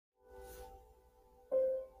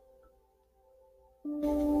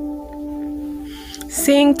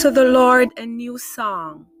Sing to the Lord a new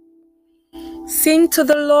song. Sing to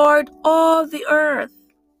the Lord all the earth.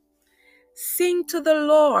 Sing to the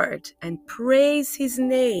Lord and praise his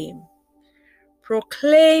name.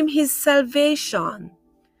 Proclaim his salvation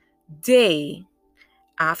day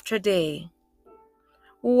after day.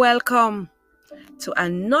 Welcome to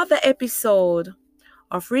another episode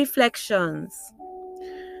of Reflections.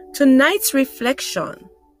 Tonight's reflection,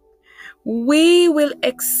 we will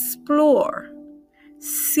explore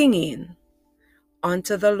singing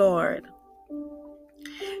unto the Lord.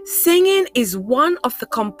 Singing is one of the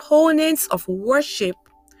components of worship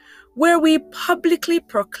where we publicly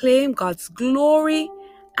proclaim God's glory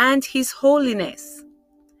and his holiness,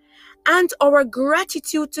 and our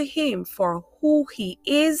gratitude to him for who he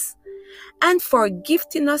is and for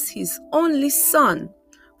gifting us his only Son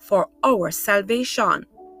for our salvation.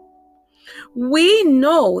 We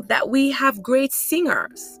know that we have great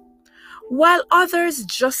singers, while others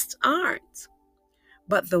just aren't.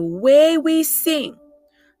 But the way we sing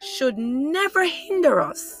should never hinder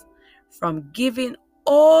us from giving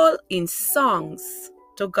all in songs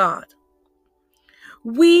to God.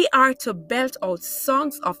 We are to belt out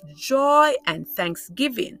songs of joy and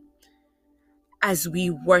thanksgiving as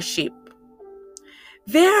we worship.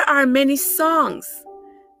 There are many songs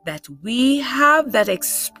that we have that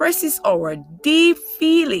expresses our deep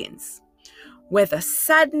feelings, whether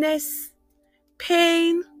sadness,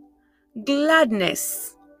 pain,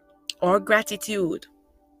 gladness, or gratitude.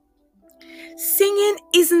 Singing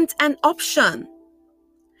isn't an option.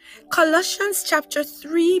 Colossians chapter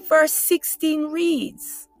 3 verse 16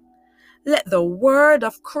 reads, "Let the word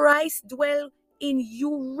of Christ dwell in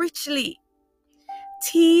you richly,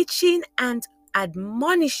 teaching and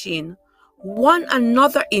admonishing one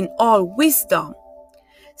another in all wisdom,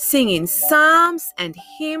 singing psalms and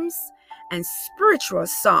hymns and spiritual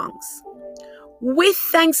songs, with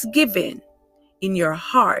thanksgiving in your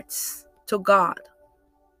hearts to God."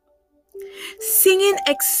 Singing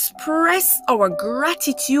expresses our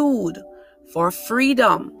gratitude for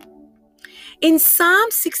freedom. In Psalm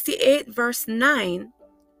 68 verse 9,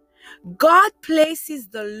 God places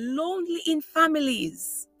the lonely in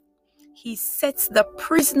families. He sets the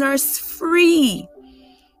prisoners free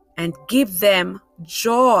and gives them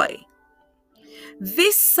joy.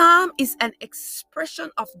 This psalm is an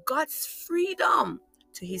expression of God's freedom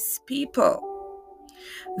to his people.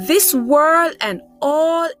 This world and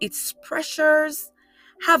all its pressures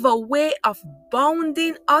have a way of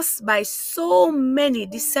bounding us by so many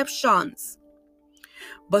deceptions.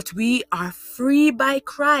 But we are free by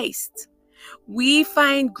Christ. We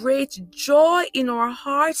find great joy in our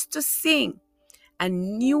hearts to sing a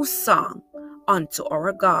new song unto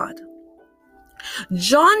our God.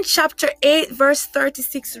 John chapter 8 verse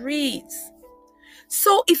 36 reads,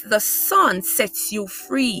 "So if the Son sets you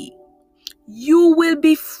free, you will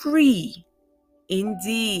be free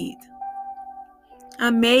indeed."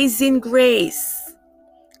 Amazing grace.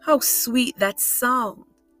 How sweet that sound.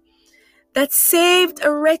 That saved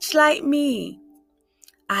a wretch like me.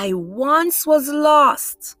 I once was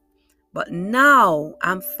lost, but now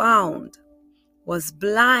I'm found. Was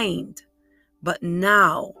blind, but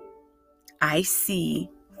now I see.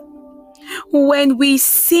 When we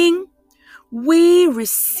sing, we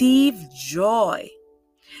receive joy.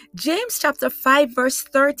 James chapter 5 verse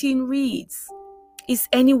 13 reads, "Is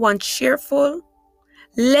anyone cheerful?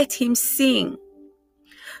 Let him sing."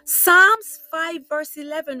 Psalms 5 verse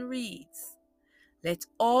 11 reads, "Let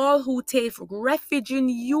all who take refuge in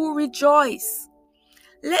you rejoice.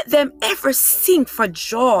 Let them ever sing for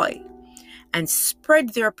joy and spread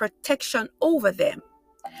their protection over them,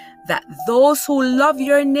 that those who love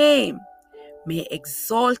your name may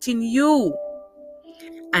exalt in you."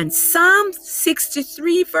 And Psalm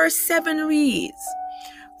 63 verse 7 reads,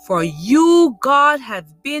 "For you, God,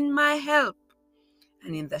 have been my help,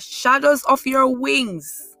 and in the shadows of your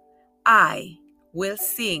wings I will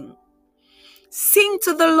sing." Sing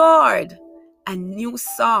to the Lord a new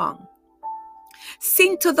song.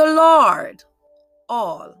 Sing to the Lord,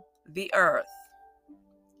 all the earth.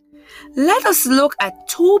 Let us look at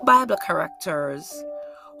two Bible characters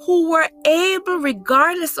who were able,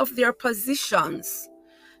 regardless of their positions,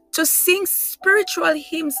 to sing spiritual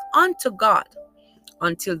hymns unto God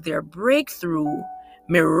until their breakthrough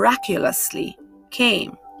miraculously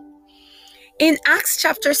came. In Acts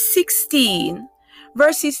chapter 16,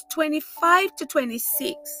 verses 25 to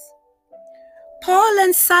 26, Paul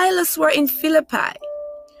and Silas were in Philippi,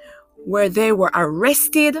 where they were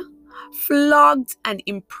arrested, flogged, and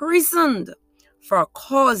imprisoned for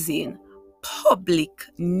causing public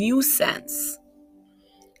nuisance.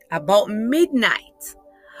 About midnight,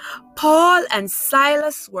 Paul and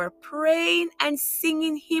Silas were praying and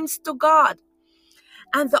singing hymns to God,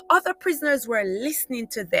 and the other prisoners were listening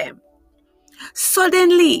to them.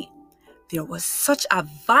 Suddenly, there was such a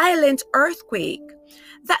violent earthquake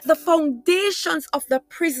that the foundations of the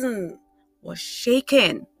prison was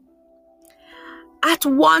shaken. At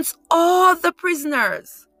once, all the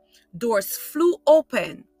prisoners' doors flew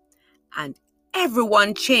open, and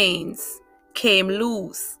everyone's chains came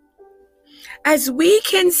loose. As we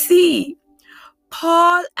can see,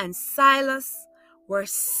 Paul and Silas were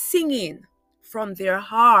singing from their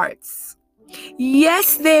hearts.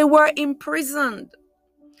 Yes, they were imprisoned.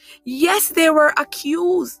 Yes, they were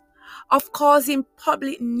accused of causing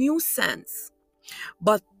public nuisance.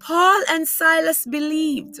 But Paul and Silas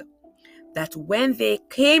believed that when they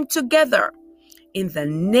came together in the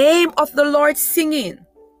name of the Lord singing,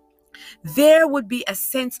 there would be a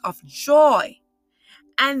sense of joy,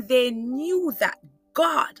 and they knew that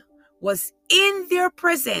God was in their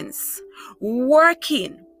presence,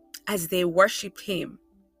 working as they worshiped Him.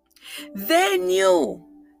 They knew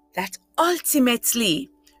that ultimately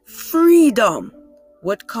freedom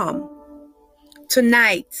would come.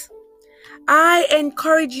 Tonight, I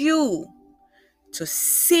encourage you to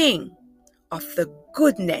sing of the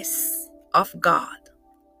goodness of God.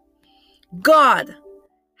 God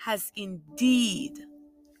has indeed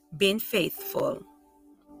been faithful.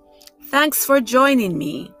 Thanks for joining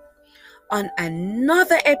me on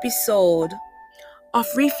another episode of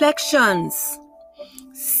Reflections.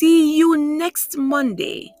 See you next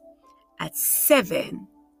Monday at 7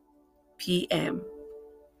 p.m.